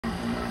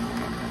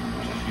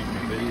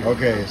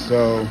Okay,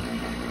 so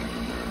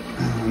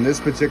on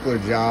this particular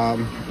job,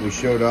 we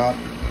showed up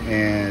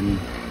and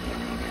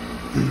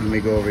let me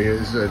go over here.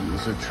 This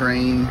is a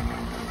train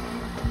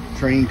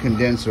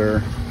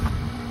condenser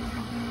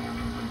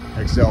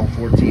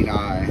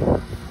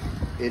XL14i.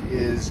 It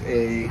is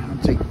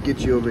I'll get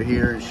you over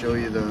here and show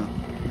you the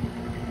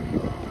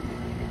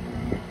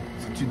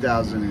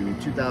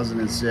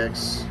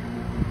 2006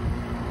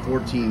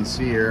 14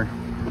 Seer.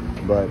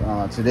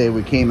 But today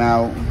we came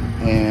out,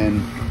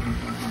 and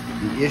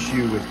the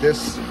issue with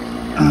this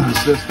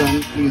system,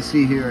 you can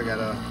see here I got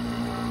a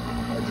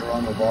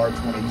Geronimo bar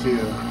 22,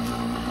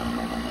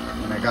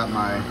 and I got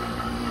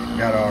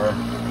our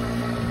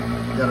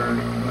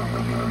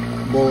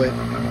bullet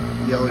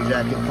yellow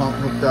jacket pump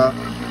hooked up.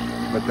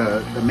 But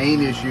the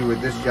main issue with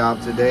this job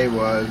today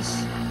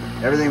was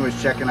everything was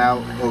checking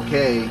out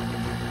okay,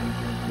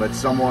 but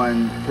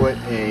someone put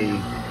a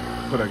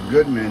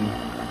Goodman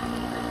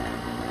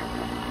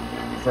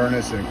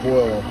furnace and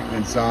coil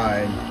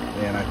inside,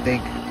 and I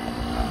think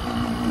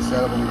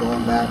instead of them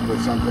going back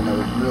with something that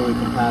was really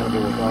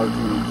compatible with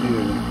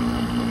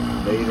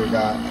R22, they either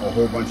got a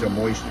whole bunch of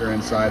moisture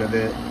inside of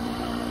it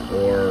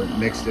or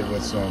mixed it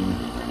with some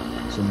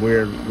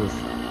weird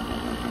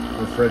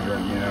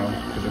refrigerant, you know,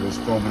 because it was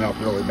foaming up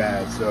really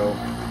bad. So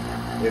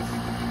if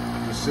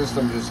the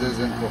system just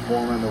isn't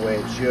performing the way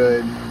it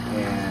should,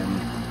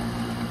 and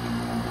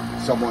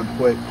someone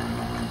put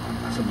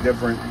some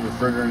different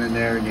refrigerant in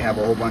there, and you have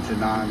a whole bunch of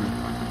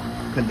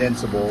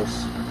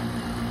non-condensables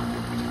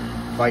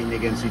fighting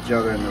against each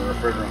other in the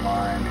refrigerant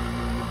line,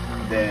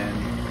 then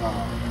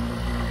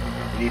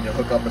you need to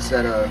hook up a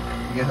set of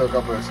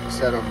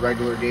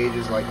regular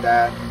gauges like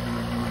that.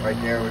 Right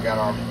there we got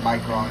our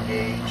micron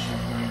gauge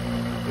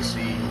to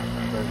see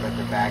that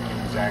the vacuum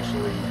is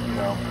actually, you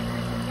know,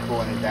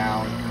 pulling it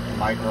down in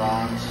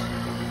microns,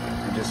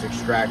 and just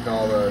extract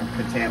all the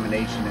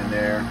contamination in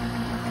there,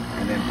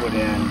 and then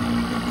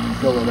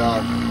fill it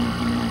up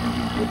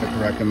with the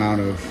correct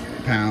amount of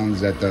pounds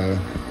that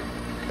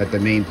the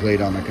main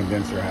plate on the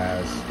condenser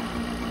has.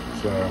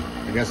 So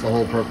I guess the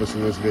whole purpose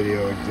of this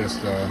video is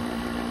just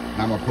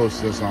I'm gonna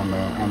post this on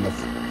the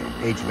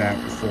HVAC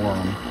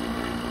forum.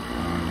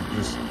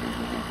 Just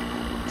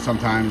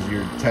sometimes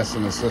you're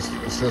testing a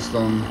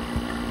system,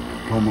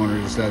 homeowner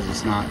just says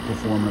it's not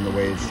performing the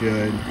way it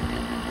should,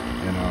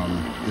 and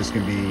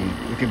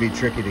it can be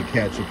tricky to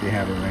catch if you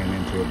haven't ran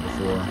into it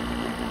before.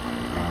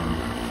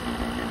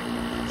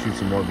 Shoot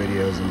some more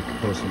videos and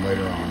post them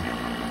later on.